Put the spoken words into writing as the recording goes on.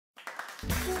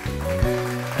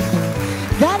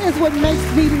That is what makes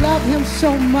me love him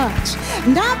so much.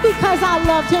 Not because I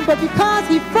loved him, but because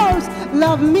he first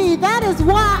loved me. That is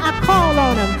why I call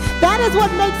on him. That is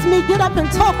what makes me get up and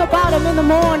talk about him in the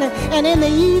morning and in the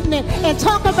evening and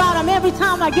talk about him every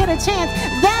time I get a chance.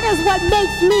 That is what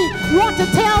makes me want to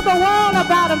tell the world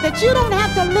about him, that you don't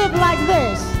have to live like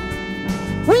this.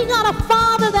 We got a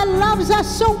Father that loves us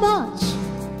so much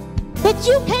that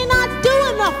you cannot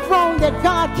do enough wrong that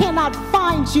God cannot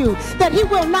find you, that he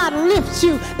will not lift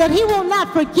you, that he will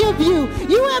not forgive you.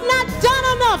 You have not done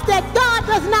enough that God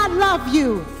does not love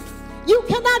you. You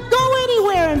cannot go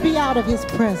anywhere and be out of his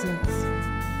presence.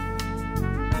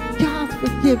 God's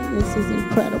forgiveness is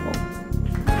incredible,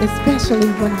 especially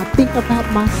when I think about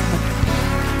myself.